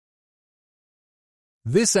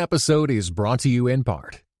This episode is brought to you in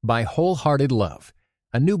part by Wholehearted Love,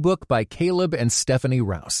 a new book by Caleb and Stephanie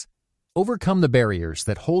Rouse. Overcome the barriers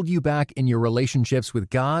that hold you back in your relationships with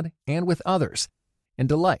God and with others, and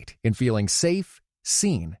delight in feeling safe,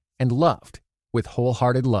 seen, and loved with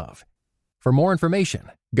Wholehearted Love. For more information,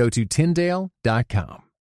 go to Tyndale.com.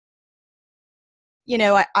 You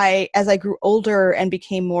know, I as I grew older and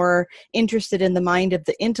became more interested in the mind of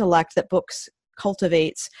the intellect that books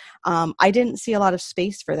cultivates, I didn't see a lot of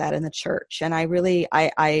space for that in the church. And I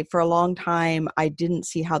for a long time, I didn't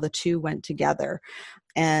see how the two went together.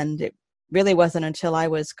 And it really wasn't until I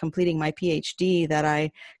was completing my PhD that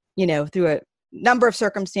I, through a number of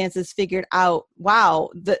circumstances, figured out, wow,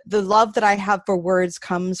 the love that I have for words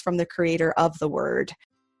comes from the creator of the word.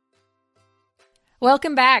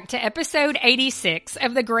 Welcome back to episode 86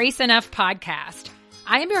 of the Grace Enough podcast.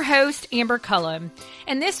 I am your host, Amber Cullum,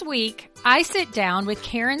 and this week I sit down with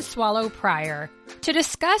Karen Swallow Prior to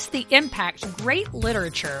discuss the impact great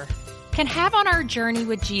literature can have on our journey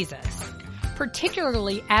with Jesus,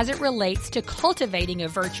 particularly as it relates to cultivating a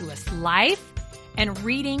virtuous life and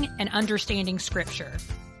reading and understanding Scripture.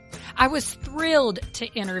 I was thrilled to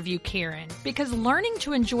interview Karen because learning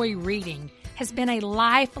to enjoy reading has been a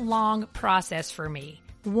lifelong process for me,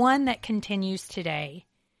 one that continues today.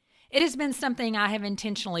 It has been something I have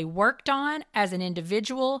intentionally worked on as an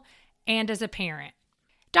individual and as a parent.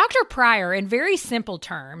 Dr. Prior, in very simple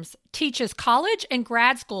terms, teaches college and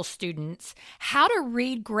grad school students how to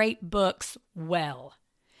read great books well.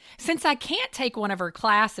 Since I can't take one of her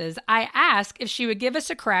classes, I asked if she would give us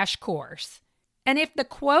a crash course. And if the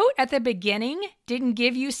quote at the beginning didn't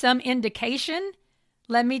give you some indication,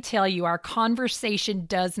 let me tell you, our conversation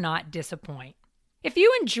does not disappoint. If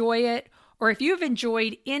you enjoy it, or if you've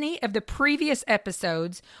enjoyed any of the previous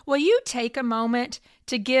episodes, will you take a moment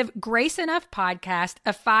to give Grace Enough Podcast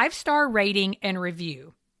a 5-star rating and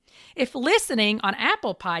review? If listening on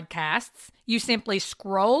Apple Podcasts, you simply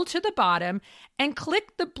scroll to the bottom and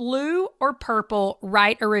click the blue or purple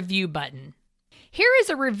Write a Review button. Here is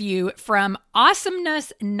a review from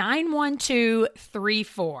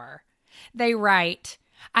Awesomeness91234. They write,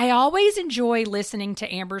 I always enjoy listening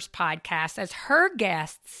to Amber's podcast as her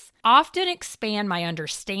guests often expand my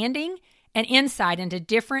understanding and insight into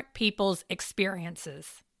different people's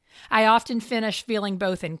experiences. I often finish feeling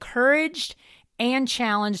both encouraged and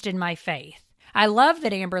challenged in my faith. I love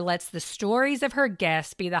that Amber lets the stories of her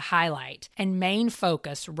guests be the highlight and main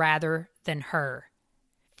focus rather than her.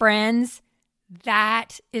 Friends,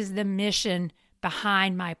 that is the mission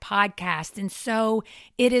behind my podcast, and so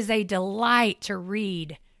it is a delight to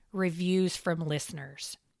read reviews from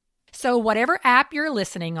listeners. So whatever app you're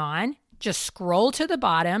listening on, just scroll to the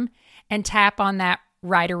bottom and tap on that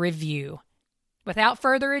Write a Review. Without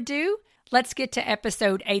further ado, let's get to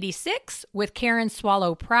episode 86 with Karen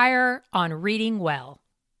Swallow Prior on reading well.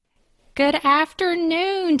 Good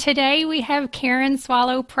afternoon. Today we have Karen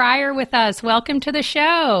Swallow Prior with us. Welcome to the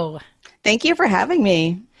show. Thank you for having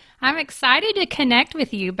me. I'm excited to connect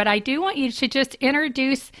with you, but I do want you to just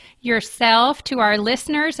introduce yourself to our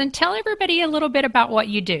listeners and tell everybody a little bit about what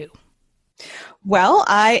you do. Well,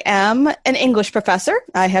 I am an English professor.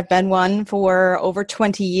 I have been one for over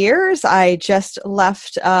 20 years. I just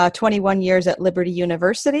left 21 years at Liberty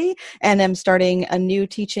University and am starting a new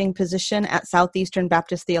teaching position at Southeastern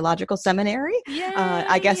Baptist Theological Seminary.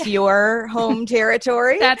 I guess your home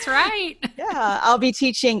territory. That's right. Yeah, I'll be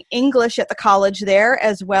teaching English at the college there,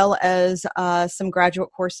 as well as some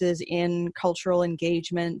graduate courses in cultural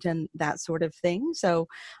engagement and that sort of thing. So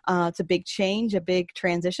it's a big change, a big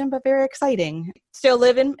transition, but very exciting. Still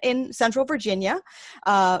live in Central Virginia,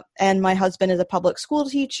 and my husband is a public school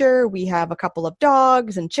teacher. We have a couple of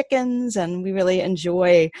dogs and chickens, and we really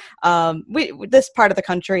enjoy this part of the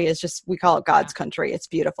country is just, we call it God's country. It's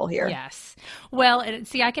beautiful here. Yes. Well,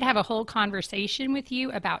 see, I could have a whole conversation with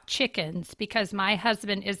you about chickens because my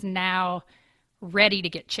husband is now ready to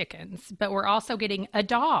get chickens, but we're also getting a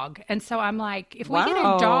dog. And so I'm like, if we get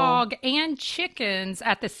a dog and chickens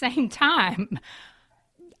at the same time,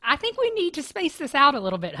 I think we need to space this out a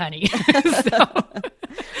little bit, honey.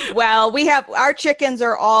 Well, our chickens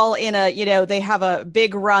are all in they have a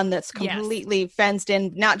big run that's completely fenced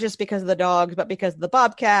in, not just because of the dogs, but because of the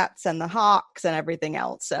bobcats and the hawks and everything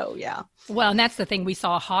else. So, yeah. Well, and that's the thing. We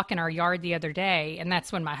saw a hawk in our yard the other day, and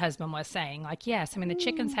that's when my husband was saying, like, yes, I mean, the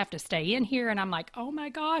chickens have to stay in here. And I'm like, oh my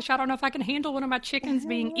gosh, I don't know if I can handle one of my chickens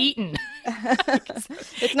being eaten.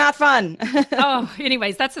 It's not fun. Oh,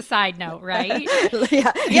 anyways, that's a side note, right?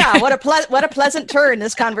 Yeah. What a pleasant turn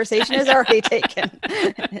this conversation has already taken.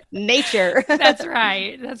 Nature. That's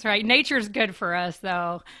right. Nature's good for us,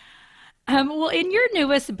 though. Well, in your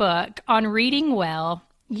newest book on reading well,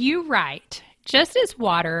 you write, just as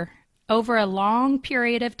water over a long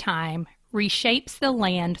period of time reshapes the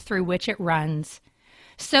land through which it runs,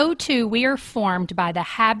 so too we are formed by the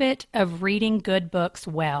habit of reading good books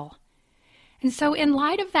well. And so in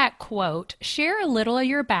light of that quote, share a little of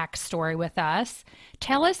your backstory with us.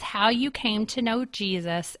 Tell us how you came to know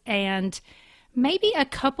Jesus and maybe a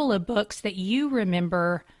couple of books that you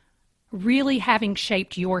remember really having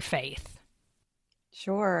shaped your faith.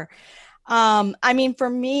 Sure. For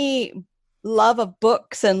me, love of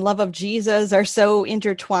books and love of Jesus are so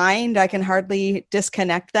intertwined. I can hardly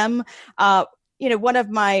disconnect them. One of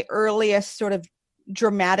my earliest sort of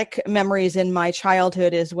dramatic memories in my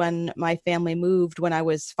childhood is when my family moved when I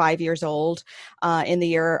was 5 years old, in the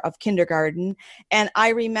year of kindergarten. And I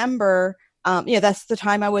remember, that's the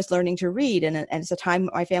time I was learning to read. And it's the time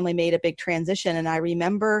my family made a big transition. And I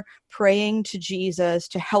remember praying to Jesus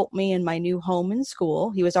to help me in my new home and school.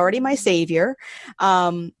 He was already my savior.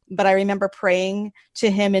 But I remember praying to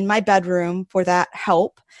him in my bedroom for that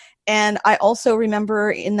help. And I also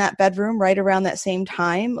remember in that bedroom right around that same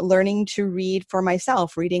time, learning to read for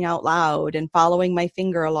myself, reading out loud and following my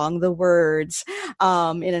finger along the words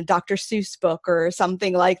in a Dr. Seuss book or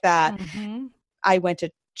something like that. Mm-hmm. I went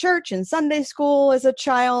to church and Sunday school as a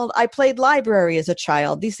child. I played library as a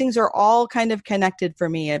child. These things are all kind of connected for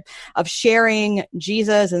me of sharing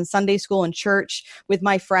Jesus and Sunday school and church with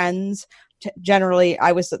my friends. Generally,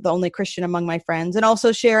 I was the only Christian among my friends, and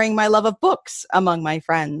also sharing my love of books among my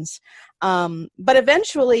friends. But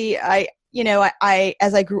eventually, I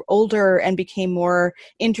as I grew older and became more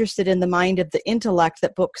interested in the mind of the intellect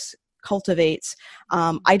that books cultivates,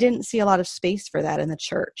 I didn't see a lot of space for that in the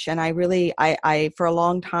church. And I for a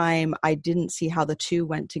long time, I didn't see how the two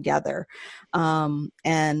went together.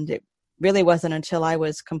 And it really wasn't until I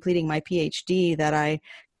was completing my PhD that I,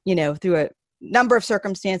 through a number of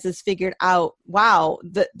circumstances figured out, wow,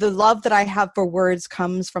 the love that I have for words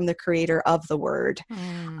comes from the creator of the word.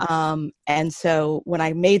 And so when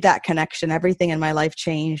I made that connection, everything in my life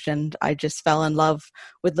changed, and I just fell in love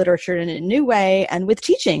with literature in a new way and with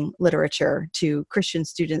teaching literature to Christian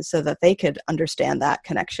students so that they could understand that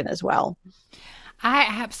connection as well. I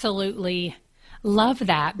absolutely love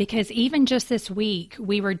that, because even just this week,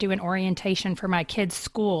 we were doing orientation for my kids'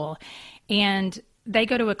 school, and they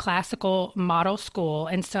go to a classical model school.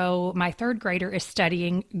 And so my third grader is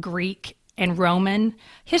studying Greek and Roman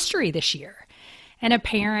history this year. And a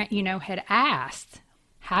parent, had asked,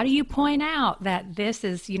 how do you point out that this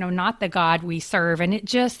is, not the God we serve? And it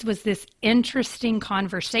just was this interesting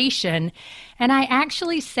conversation. And I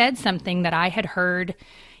actually said something that I had heard,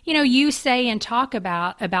 you say and talk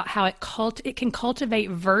about how it can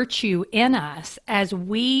cultivate virtue in us as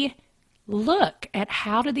we look at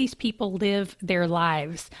how do these people live their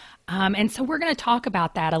lives. And so we're going to talk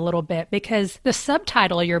about that a little bit, because the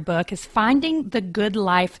subtitle of your book is Finding the Good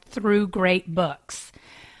Life Through Great Books.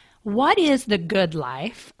 What is the good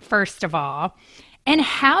life, first of all, and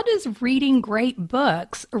how does reading great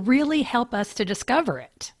books really help us to discover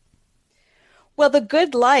it? Well, the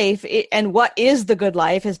good life and what is the good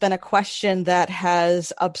life has been a question that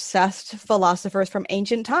has obsessed philosophers from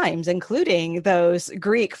ancient times, including those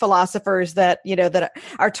Greek philosophers that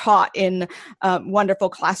are taught in wonderful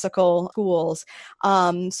classical schools.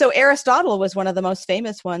 So Aristotle was one of the most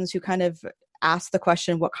famous ones who kind of asked the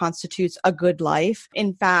question, what constitutes a good life?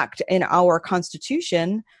 In fact, in our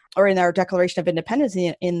Constitution, or in our Declaration of Independence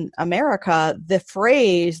in America, the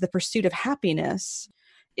phrase, the pursuit of happiness,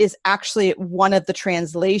 is actually one of the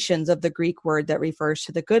translations of the Greek word that refers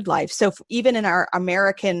to the good life. So even in our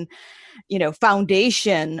American,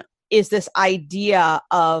 foundation is this idea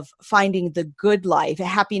of finding the good life.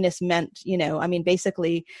 Happiness meant,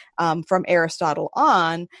 basically from Aristotle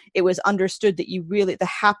on, it was understood that the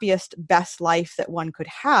happiest, best life that one could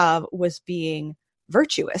have was being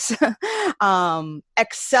virtuous,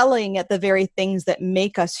 excelling at the very things that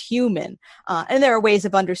make us human. And there are ways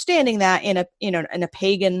of understanding that in a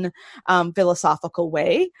pagan philosophical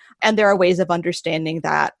way. And there are ways of understanding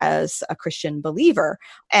that as a Christian believer.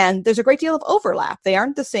 And there's a great deal of overlap. They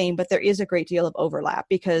aren't the same, but there is a great deal of overlap,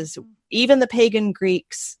 because even the pagan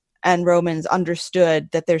Greeks and Romans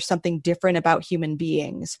understood that there's something different about human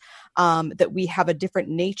beings, that we have a different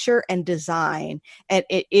nature and design. And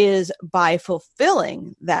it is by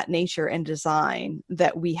fulfilling that nature and design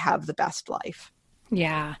that we have the best life.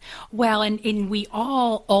 Yeah. Well, and we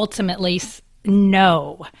all ultimately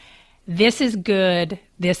know this is good,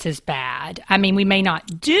 this is bad. I mean, we may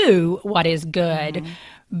not do what is good,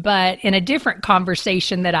 but in a different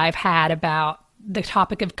conversation that I've had about the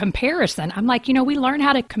topic of comparison. I'm like, we learn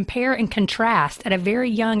how to compare and contrast at a very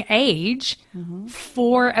young age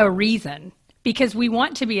for a reason, because we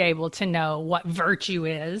want to be able to know what virtue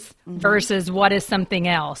is versus what is something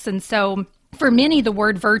else. And so for many, the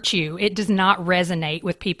word virtue, it does not resonate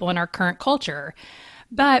with people in our current culture.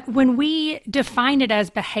 But when we define it as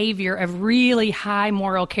behavior of really high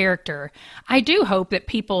moral character, I do hope that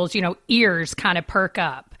people's, ears kind of perk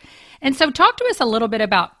up. And so talk to us a little bit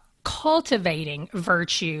about cultivating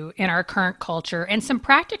virtue in our current culture and some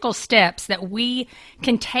practical steps that we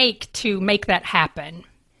can take to make that happen.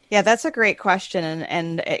 Yeah, that's a great question.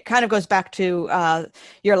 And it kind of goes back to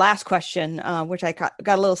your last question, which I got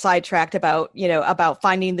a little sidetracked about, about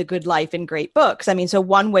finding the good life in great books. I mean, so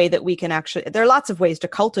one way that we can there are lots of ways to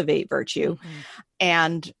cultivate virtue.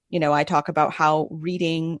 And, I talk about how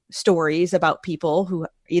reading stories about people who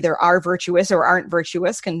either are virtuous or aren't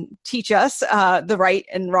virtuous can teach us the right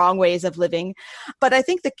and wrong ways of living. But I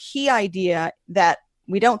think the key idea that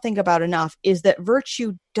we don't think about enough is that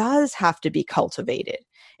virtue does have to be cultivated.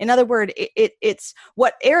 In other words, it's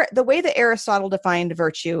the way that Aristotle defined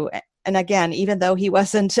virtue. And again, even though he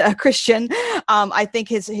wasn't a Christian, I think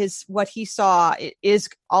his what he saw is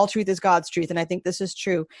all truth is God's truth. And I think this is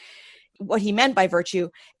true. What he meant by virtue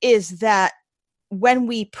is that when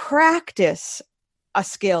we practice a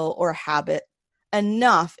skill or a habit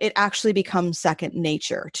enough, it actually becomes second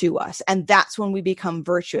nature to us. And that's when we become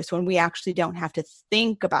virtuous, when we actually don't have to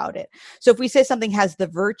think about it. So if we say something has the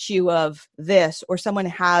virtue of this, or someone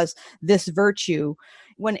has this virtue,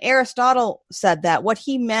 when Aristotle said that, what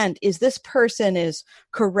he meant is this person is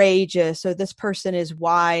courageous, or this person is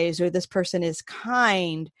wise, or this person is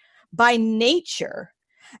kind by nature,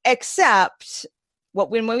 except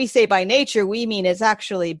when we say by nature, we mean it's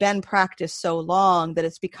actually been practiced so long that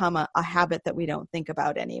it's become a habit that we don't think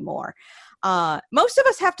about anymore. Most of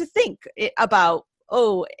us have to think about,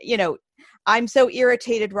 I'm so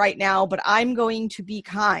irritated right now, but I'm going to be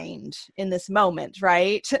kind in this moment,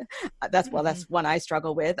 right? That's one I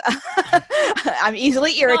struggle with. I'm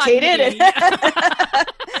easily irritated.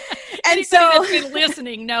 And so that's been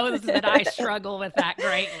listening knows that I struggle with that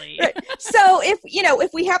greatly. Right. So if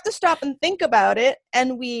we have to stop and think about it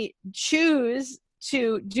and we choose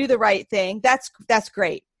to do the right thing, that's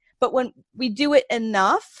great. But when we do it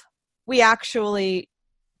enough, we actually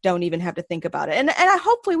don't even have to think about it. And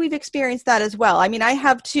hopefully we've experienced that as well. I mean, I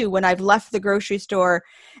have too. When I've left the grocery store,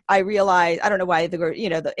 I realize, I don't know why,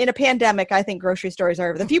 in a pandemic, I think grocery stores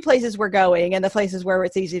are the few places we're going and the places where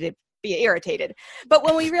it's easy to be irritated. But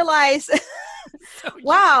when we realize,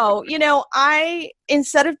 wow,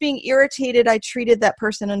 instead of being irritated, I treated that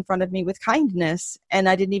person in front of me with kindness and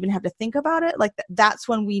I didn't even have to think about it. Like that's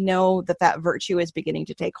when we know that virtue is beginning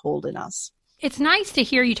to take hold in us. It's nice to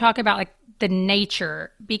hear you talk about the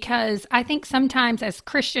nature, because I think sometimes as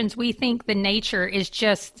Christians, we think the nature is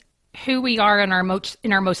just who we are in our most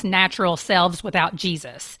natural selves without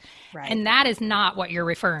Jesus. Right. And that is not what you're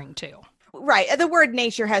referring to. Right. The word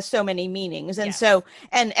nature has so many meanings. And so,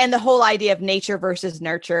 and the whole idea of nature versus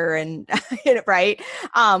nurture and, right.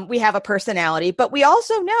 We have a personality, but we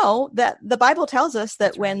also know that the Bible tells us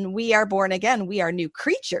that when we are born again, we are new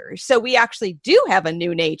creatures. So we actually do have a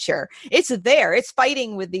new nature. It's there. It's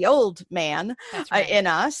fighting with the old man in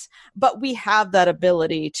us, but we have that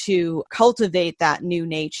ability to cultivate that new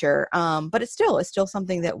nature. But it's still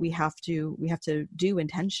something that we have to do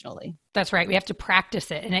intentionally. That's right. We have to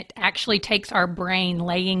practice it. And it actually takes our brain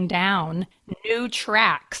laying down new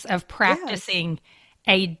tracks of practicing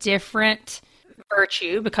a different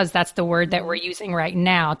virtue, because that's the word that we're using right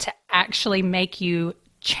now, to actually make you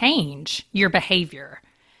change your behavior.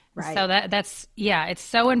 Right. So that's it's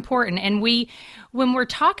so important. And when we're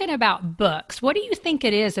talking about books, what do you think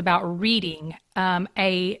it is about reading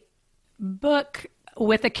a book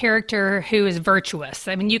with a character who is virtuous?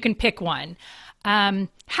 I mean, you can pick one.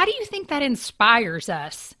 How do you think that inspires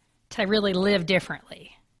us to really live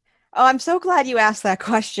differently? Oh, I'm so glad you asked that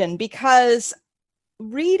question, because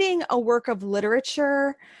reading a work of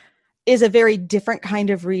literature is a very different kind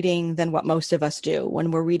of reading than what most of us do. When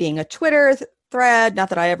we're reading a Twitter thread, not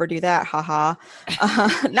that I ever do that, haha.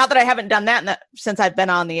 Not that I haven't done that since I've been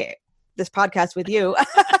on this podcast with you.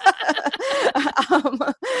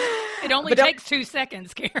 It only takes 2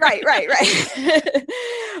 seconds, Karen. Right.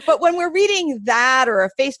 But when we're reading that, or a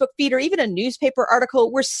Facebook feed, or even a newspaper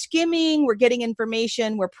article, we're skimming, we're getting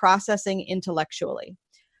information, we're processing intellectually.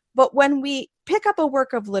 But when we pick up a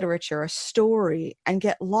work of literature, a story, and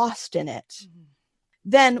get lost in it,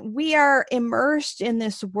 then we are immersed in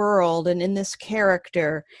this world and in this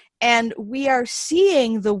character, and we are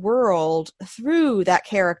seeing the world through that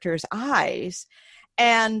character's eyes.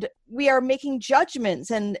 And we are making judgments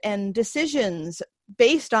and decisions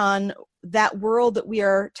based on that world that we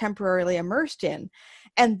are temporarily immersed in.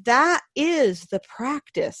 And that is the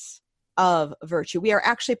practice of virtue. We are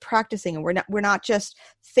actually practicing, and we're not just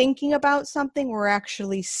thinking about something, we're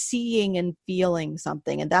actually seeing and feeling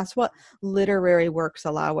something. And that's what literary works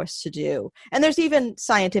allow us to do. And there's even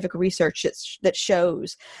scientific research that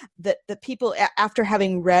shows that the people, after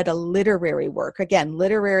having read a literary work, again,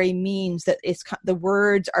 literary means that the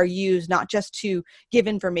words are used not just to give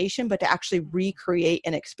information, but to actually recreate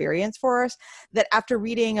an experience for us, that after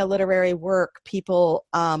reading a literary work, people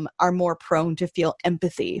are more prone to feel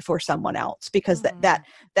empathy for someone else, because that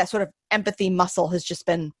sort of empathy muscle has just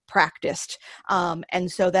been practiced.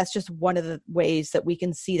 And so that's just one of the ways that we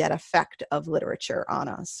can see that effect of literature on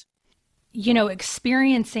us. You know,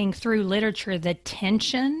 experiencing through literature the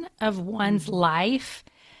tension of one's life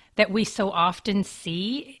that we so often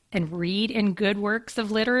see and read in good works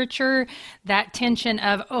of literature, that tension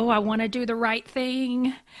of, oh, I want to do the right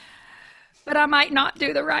thing, but I might not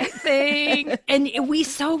do the right thing. And we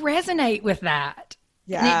so resonate with that.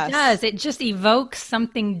 Yes. And it does. It just evokes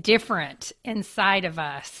something different inside of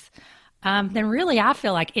us than really I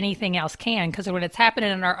feel like anything else can. Because when it's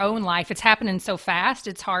happening in our own life, it's happening so fast,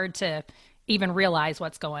 it's hard to even realize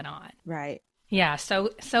what's going on. Right. Yeah, so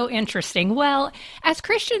interesting. Well, as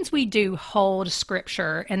Christians, we do hold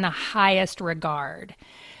Scripture in the highest regard.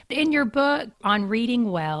 In your book on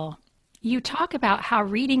reading well, you talk about how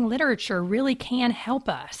reading literature really can help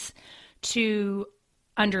us to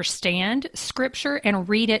understand Scripture and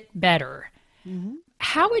read it better. Mm-hmm.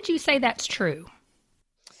 How would you say that's true?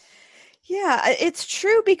 Yeah, it's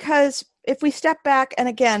true, because if we step back, and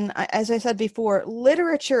again, as I said before,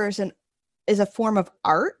 literature is a form of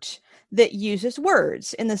art that uses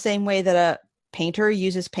words in the same way that a painter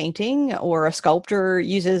uses painting or a sculptor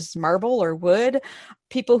uses marble or wood.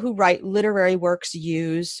 People who write literary works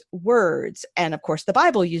use words. And of course, the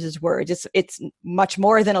Bible uses words. It's much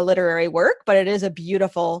more than a literary work, but it is a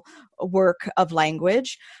beautiful work of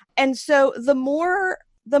language. And so the more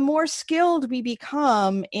skilled we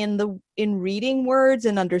become in reading words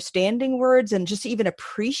and understanding words and just even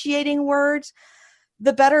appreciating words,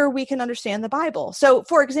 the better we can understand the Bible. So,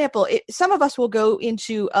 for example, some of us will go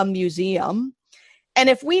into a museum, and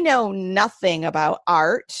if we know nothing about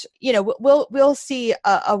art, we'll see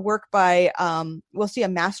a work by we'll see a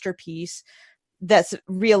masterpiece that's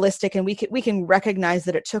realistic, and we can recognize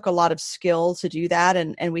that it took a lot of skill to do that,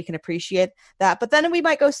 and we can appreciate that. But then we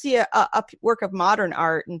might go see a work of modern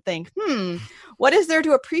art and think, what is there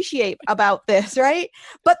to appreciate about this, right?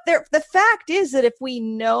 But the fact is that if we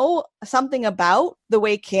know something about the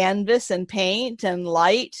way canvas and paint and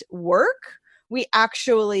light work, we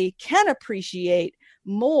actually can appreciate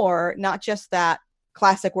more, not just that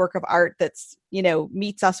classic work of art that's,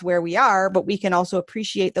 meets us where we are, but we can also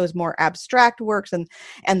appreciate those more abstract works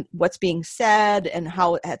and what's being said and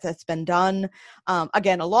how that's been done.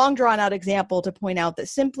 Again, a long drawn out example to point out that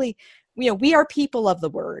simply, we are people of the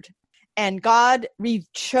word, and God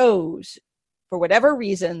chose, for whatever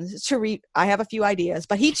reasons, I have a few ideas,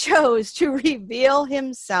 but he chose to reveal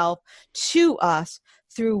himself to us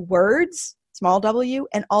through words, small w,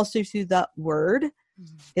 and also through the word,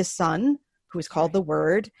 his son, who is called the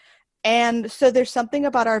Word. And so there's something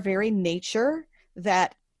about our very nature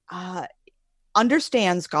that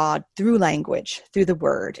understands God through language, through the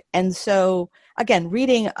Word. And so, again,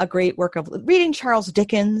 reading Charles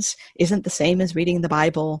Dickens isn't the same as reading the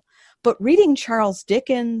Bible, but reading Charles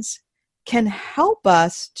Dickens can help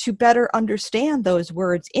us to better understand those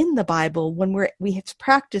words in the Bible when we have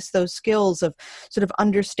practiced those skills of sort of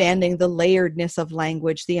understanding the layeredness of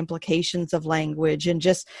language, the implications of language, and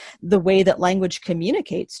just the way that language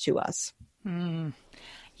communicates to us.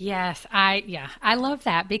 Yes, I love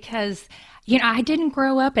that, because I didn't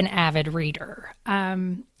grow up an avid reader.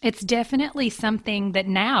 It's definitely something that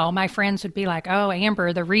now my friends would be like, "Oh,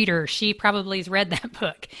 Amber, the reader, she probably has read that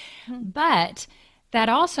book," but that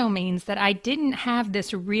also means that I don't have the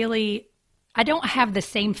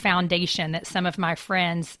same foundation that some of my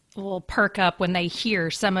friends will perk up when they hear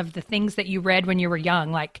some of the things that you read when you were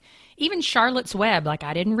young. Like even Charlotte's Web, like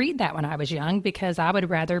I didn't read that when I was young because I would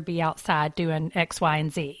rather be outside doing X, Y,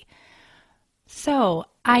 and Z. So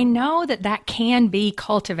I know that can be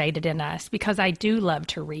cultivated in us because I do love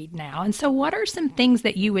to read now. And so what are some things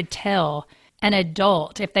that you would tell an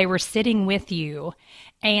adult if they were sitting with you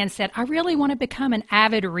and said, I really want to become an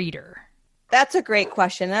avid reader? That's a great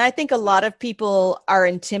question. And I think a lot of people are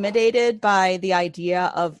intimidated by the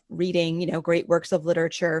idea of reading, great works of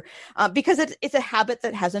literature because it's a habit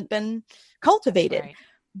that hasn't been cultivated. Right.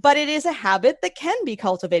 but it is a habit that can be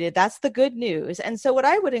cultivated. That's the good news. And so what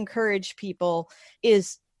I would encourage people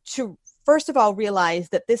is to, first of all, realize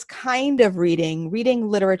that this kind of reading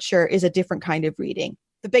literature, is a different kind of reading.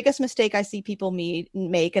 The biggest mistake I see people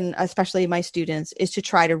make, and especially my students, is to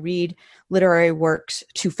try to read literary works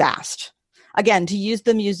too fast. Again, to use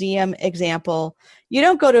the museum example, you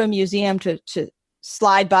don't go to a museum to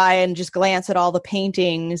slide by and just glance at all the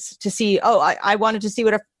paintings to see, I wanted to see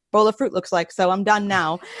what a bowl of fruit looks like, so I'm done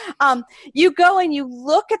now. You go and you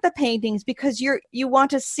look at the paintings because you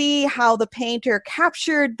want to see how the painter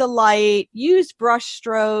captured the light, used brush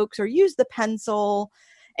strokes, or used the pencil,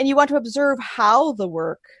 and you want to observe how the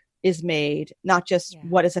work is made, not just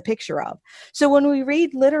what is a picture of. So when we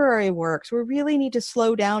read literary works, we really need to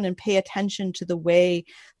slow down and pay attention to the way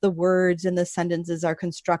the words and the sentences are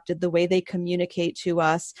constructed, the way they communicate to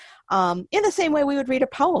us. In the same way we would read a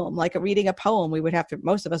poem. Like reading a poem,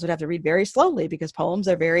 most of us would have to read very slowly because poems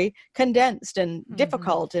are very condensed and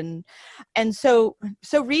difficult. And so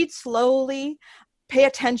read slowly. Pay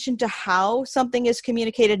attention to how something is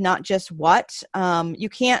communicated, not just what. You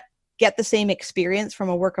can't get the same experience from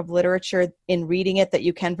a work of literature in reading it that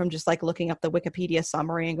you can from just like looking up the Wikipedia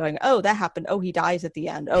summary and going, oh, that happened. Oh, he dies at the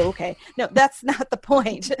end. Oh, okay. No, that's not the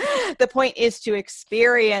point. The point is to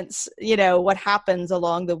experience, what happens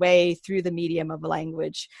along the way through the medium of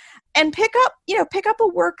language, and pick up a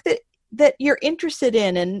work that you're interested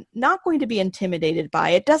in and not going to be intimidated by.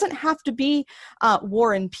 It doesn't have to be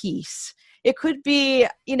War and Peace. It could be,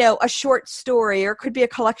 a short story, or it could be a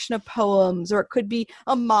collection of poems, or it could be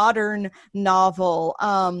a modern novel.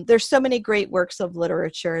 There's so many great works of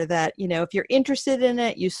literature that, if you're interested in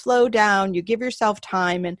it, you slow down, you give yourself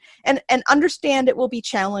time and understand it will be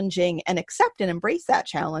challenging, and accept and embrace that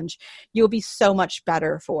challenge. You'll be so much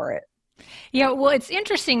better for it. Yeah, well, it's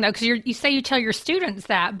interesting, though, because you say you tell your students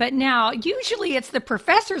that, but now usually it's the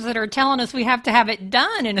professors that are telling us we have to have it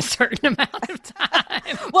done in a certain amount of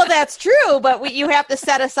time. Well, that's true, but you have to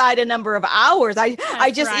set aside a number of hours.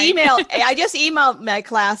 I just emailed my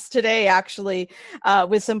class today, actually,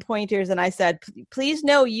 with some pointers, and I said, please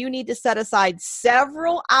know you need to set aside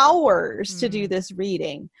several hours to do this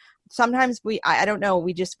reading. Sometimes we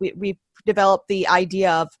developed the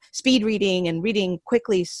idea of speed reading and reading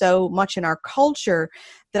quickly so much in our culture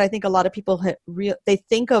that I think a lot of people they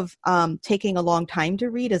think of taking a long time to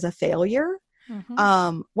read as a failure.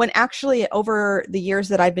 When actually over the years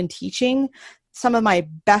that I've been teaching, some of my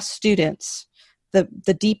best students,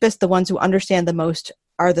 the deepest, the ones who understand the most,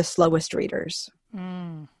 are the slowest readers.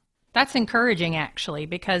 That's encouraging, actually,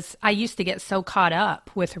 because I used to get so caught up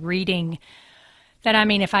with reading that,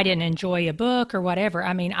 if I didn't enjoy a book or whatever,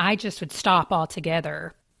 I just would stop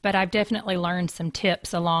altogether. But I've definitely learned some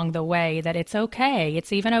tips along the way that it's okay.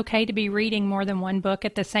 It's even okay to be reading more than one book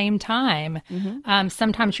at the same time.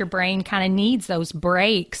 Sometimes your brain kind of needs those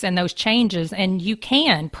breaks and those changes, and you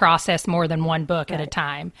can process more than one book at a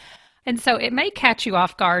time. And so it may catch you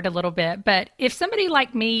off guard a little bit, but if somebody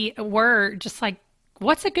like me were just like,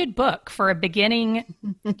 what's a good book for a beginning,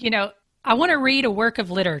 I want to read a work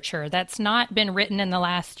of literature that's not been written in the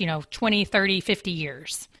last, 20, 30, 50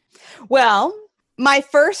 years. Well, my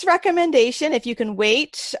first recommendation, if you can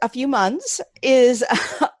wait a few months, is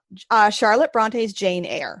Charlotte Bronte's Jane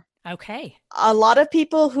Eyre. Okay. A lot of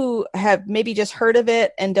people who have maybe just heard of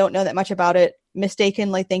it and don't know that much about it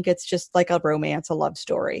mistakenly think it's just like a romance, a love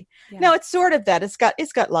story. Yeah. No, it's sort of that. It's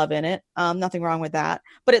got love in it. Nothing wrong with that.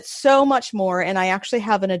 But it's so much more. And I actually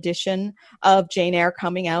have an edition of Jane Eyre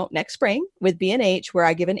coming out next spring with B&H, where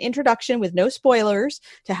I give an introduction with no spoilers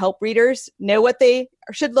to help readers know what they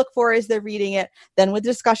should look for as they're reading it, then with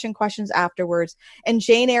discussion questions afterwards. And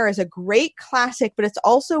Jane Eyre is a great classic, but it's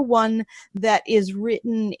also one that is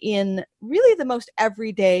written in really the most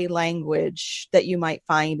everyday language that you might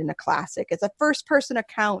find in a classic. It's a first-person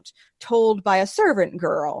account told by a servant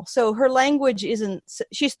girl. So her language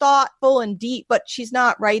she's thoughtful and deep, but she's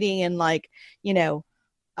not writing in Old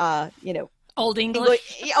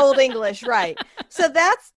English. Old English, right. So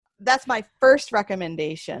that's my first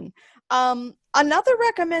recommendation. Another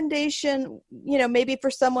recommendation, maybe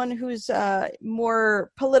for someone who's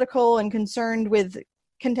more political and concerned with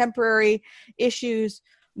contemporary issues,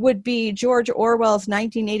 would be George Orwell's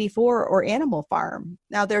 1984 or Animal Farm.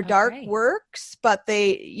 Now they're dark works, but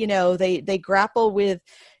they grapple with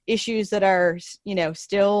issues that are,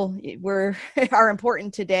 still are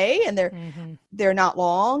important today, and they're not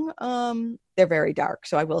long. They're very dark.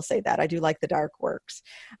 So I will say that I do like the dark works.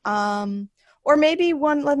 Or maybe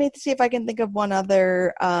let me see if I can think of one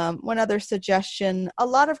other suggestion. A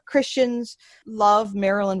lot of Christians love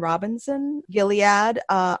Marilyn Robinson, Gilead.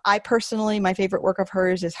 I personally, my favorite work of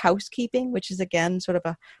hers is Housekeeping, which is again sort of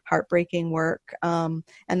a heartbreaking work. And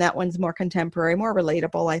that one's more contemporary, more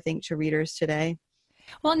relatable, I think, to readers today.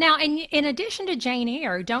 Well, now, in addition to Jane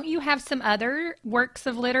Eyre, don't you have some other works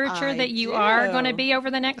of literature that you are going to be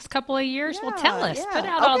over the next couple of years? Well, tell us. Put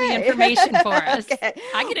out all the information for us. Okay.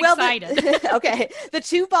 I get excited. Okay. The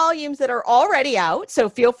 2 volumes that are already out, so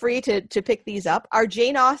feel free to pick these up, are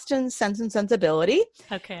Jane Austen's Sense and Sensibility.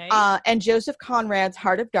 Okay. And Joseph Conrad's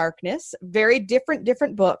Heart of Darkness. Very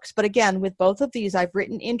different books. But again, with both of these, I've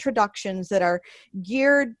written introductions that are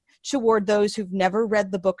geared toward those who've never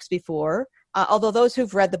read the books before. Although those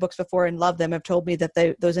who've read the books before and love them have told me that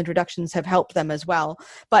those introductions have helped them as well.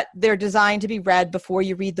 But they're designed to be read before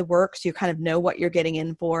you read the work, so you kind of know what you're getting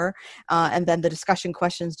in for. And then the discussion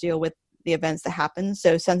questions deal with the events that happen.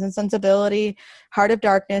 So Sense and Sensibility, Heart of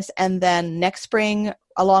Darkness, and then next spring,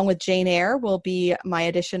 along with Jane Eyre, will be my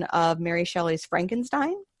edition of Mary Shelley's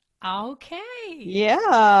Frankenstein. Okay.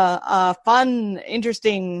 Yeah. Fun,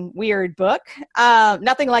 interesting, weird book.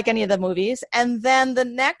 Nothing like any of the movies. And then the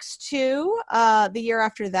next 2, the year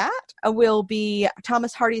after that, will be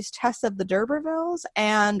Thomas Hardy's Tess of the D'Urbervilles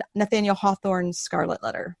and Nathaniel Hawthorne's Scarlet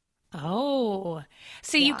Letter. Oh,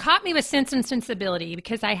 so you caught me with Sense and Sensibility,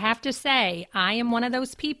 because I have to say, I am one of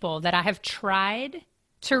those people that I have tried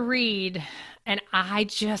to read, and I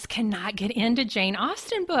just cannot get into Jane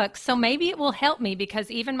Austen books. So maybe it will help me,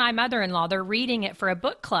 because even my mother-in-law, they're reading it for a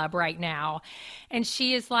book club right now. And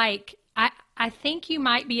she is like, I think you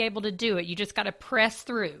might be able to do it. You just got to press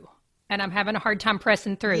through. And I'm having a hard time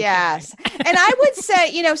pressing through. Yes. And I would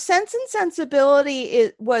say, Sense and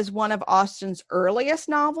Sensibility was one of Austen's earliest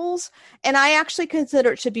novels. And I actually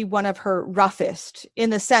consider it to be one of her roughest,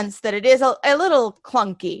 in the sense that it is a little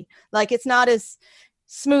clunky. Like, it's not as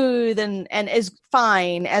smooth and as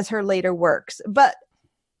fine as her later works.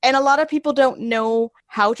 And a lot of people don't know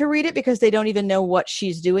how to read it because they don't even know what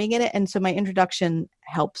she's doing in it. And so my introduction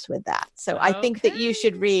helps with that. So I think that you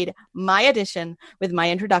should read my edition with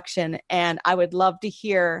my introduction, and I would love to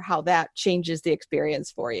hear how that changes the experience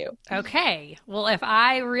for you. Okay. Well, if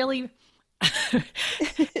I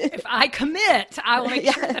commit, I will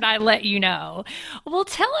make sure that I let you know. Well,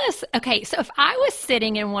 tell us, okay, so if I was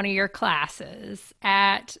sitting in one of your classes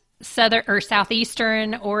at Southern or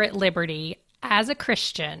Southeastern or at Liberty as a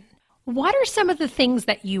Christian, what are some of the things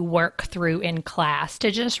that you work through in class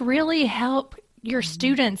to just really help your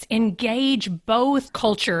students engage both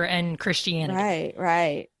culture and Christianity?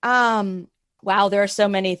 Right. Wow, there are so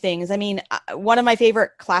many things. I mean, one of my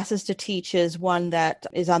favorite classes to teach is one that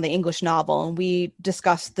is on the English novel. And we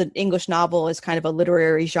discuss the English novel as kind of a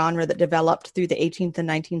literary genre that developed through the 18th and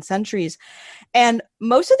 19th centuries. And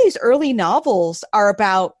most of these early novels are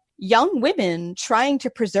about young women trying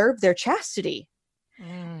to preserve their chastity.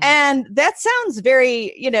 And that sounds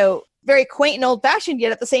very, very quaint and old fashioned,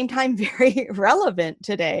 yet at the same time, very relevant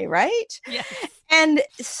today, right? Yes. And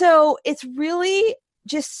so it's really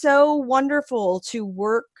just so wonderful to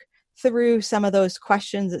work through some of those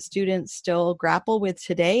questions that students still grapple with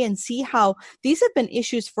today and see how these have been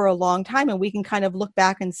issues for a long time. And we can kind of look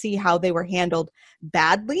back and see how they were handled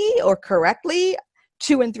badly or correctly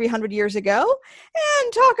 200 and 300 years ago,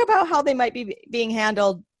 and talk about how they might be being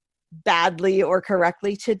handled badly or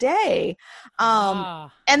correctly today. And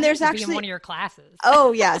there's actually in one of your classes.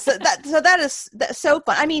 Oh yeah. That's so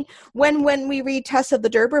fun. I mean, when we read Tess of the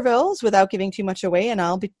D'Urbervilles, without giving too much away, and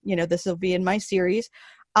I'll be, this will be in my series,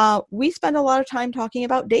 we spend a lot of time talking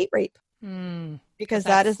about date rape. Because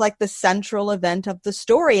that is like the central event of the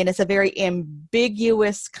story. And it's a very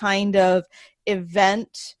ambiguous kind of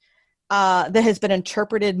event that has been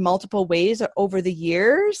interpreted multiple ways over the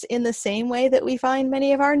years, in the same way that we find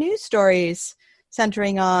many of our news stories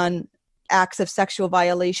centering on acts of sexual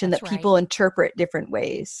violation that people interpret different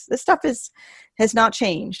ways. This stuff has not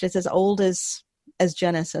changed. It's as old as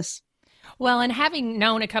Genesis. Well, and having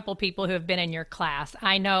known a couple people who have been in your class,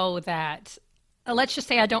 I know that, let's just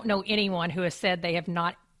say I don't know anyone who has said they have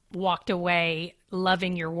not walked away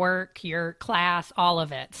loving your work, your class, all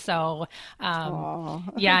of it. So,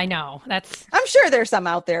 yeah, I know. I'm sure there's some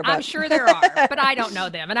out there. But. I'm sure there are, but I don't know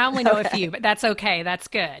them. And I only know a few, but that's okay. That's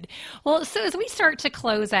good. Well, so as we start to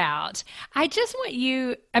close out, I just want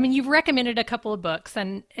you've recommended a couple of books,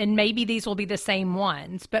 and maybe these will be the same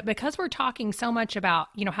ones, but because we're talking so much about,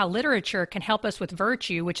 how literature can help us with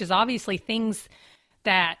virtue, which is obviously things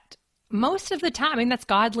that most of the time, that's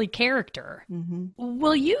godly character. Mm-hmm.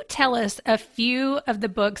 Will you tell us a few of the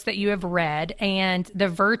books that you have read and the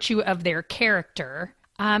virtue of their character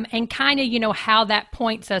and kind of, how that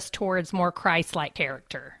points us towards more Christ-like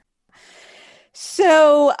character.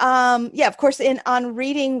 So, of course, on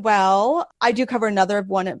Reading Well, I do cover another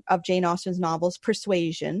one of Jane Austen's novels,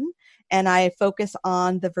 Persuasion, and I focus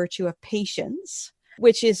on the virtue of patience,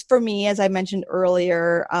 which is, for me, as I mentioned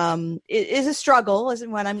earlier, it is a struggle as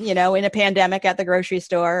when I'm, in a pandemic at the grocery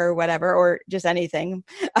store or whatever, or just anything.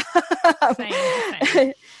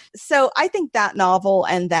 Same. So I think that novel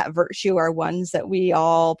and that virtue are ones that we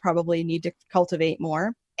all probably need to cultivate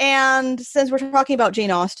more. And since we're talking about Jane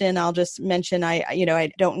Austen, I'll just mention,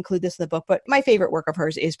 I don't include this in the book, but my favorite work of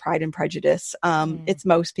hers is Pride and Prejudice. It's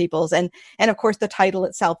most people's. And of course, the title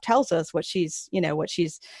itself tells us what she's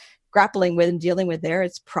grappling with and dealing with there.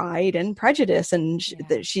 It's pride and prejudice. And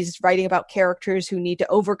she's writing about characters who need to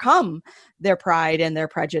overcome their pride and their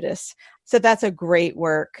prejudice. So that's a great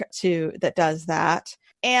work that does that.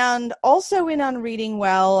 And also on Reading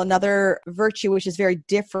Well, another virtue which is very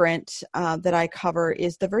different that I cover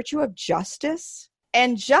is the virtue of justice.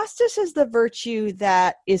 And justice is the virtue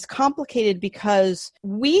that is complicated because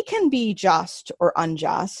we can be just or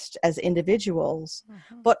unjust as individuals,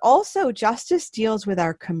 but also justice deals with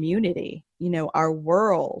our community, our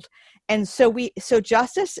world. And so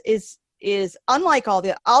justice is unlike all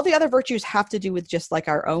the other virtues have to do with just like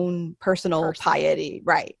our own personal piety,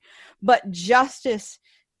 right? But justice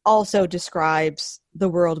also describes the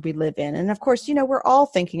world we live in. And of course, we're all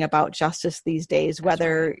thinking about justice these days,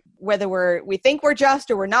 whether we think we're just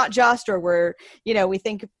or we're not just, or we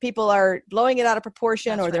think people are blowing it out of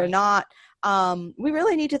proportion or they're not. We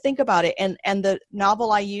really need to think about it. And the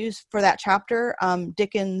novel I use for that chapter,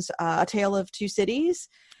 Dickens' A Tale of Two Cities,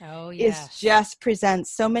 just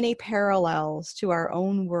presents so many parallels to our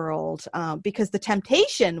own world, because the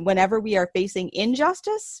temptation whenever we are facing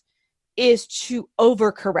injustice is to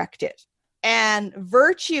overcorrect it. And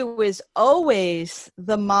virtue is always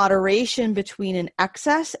the moderation between an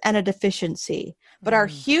excess and a deficiency. But our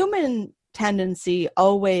human tendency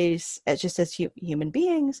always, just as human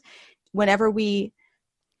beings, whenever we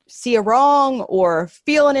see a wrong or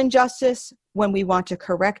feel an injustice, when we want to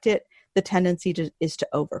correct it, the tendency is to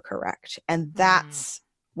overcorrect. And that's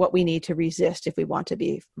what we need to resist if we want to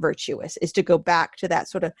be virtuous, is to go back to that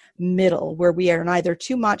sort of middle where we are neither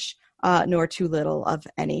too much nor too little of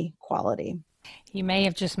any quality. You may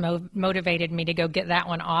have just motivated me to go get that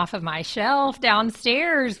one off of my shelf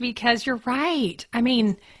downstairs, because you're right. I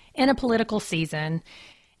mean, in a political season,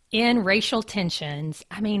 in racial tensions,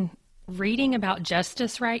 reading about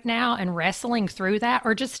justice right now and wrestling through that,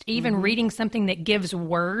 or just even reading something that gives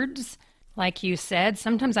words, like you said,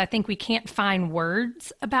 sometimes I think we can't find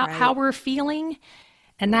words about how we're feeling.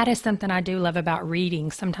 And that is something I do love about reading.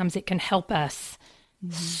 Sometimes it can help us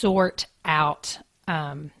sort out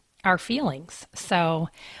our feelings. So,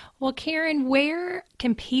 well, Karen, where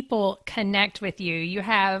can people connect with you? You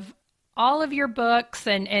have all of your books,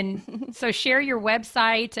 and so share your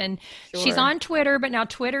website. And she's on Twitter, but now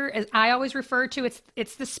Twitter, as I always refer to,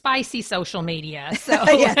 it's the spicy social media. So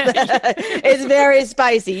it's very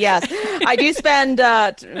spicy. Yes, I do spend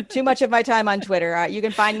too much of my time on Twitter. You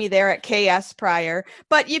can find me there at KS Pryor.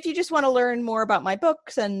 But if you just want to learn more about my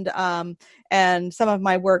books and some of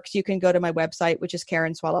my works, you can go to my website, which is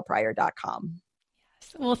KarenSwallowPryor.com.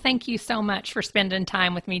 Well, thank you so much for spending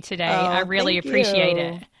time with me today. I really appreciate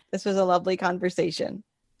it. This was a lovely conversation.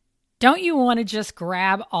 Don't you want to just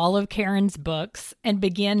grab all of Karen's books and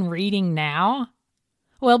begin reading now?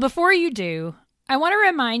 Well, before you do, I want to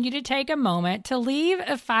remind you to take a moment to leave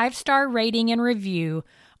a 5-star rating and review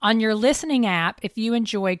on your listening app if you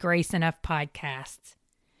enjoy Grace Enough podcasts.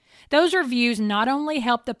 Those reviews not only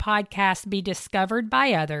help the podcast be discovered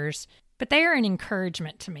by others, but they are an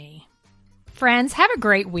encouragement to me. Friends, have a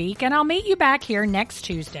great week, and I'll meet you back here next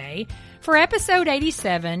Tuesday for episode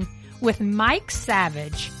 87 with Mike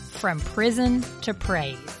Savage, From Prison to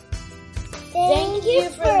Praise. Thank you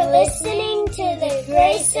for listening to the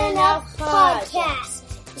Grace Enough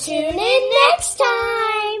podcast. Tune in next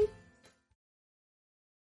time.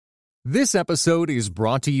 This episode is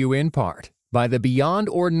brought to you in part by the Beyond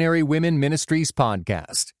Ordinary Women Ministries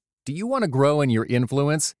podcast. Do you want to grow in your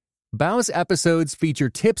influence? Bow's episodes feature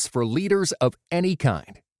tips for leaders of any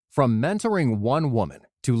kind, from mentoring one woman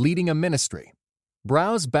to leading a ministry.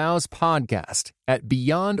 Browse Bow's podcast at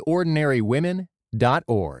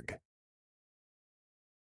beyondordinarywomen.org.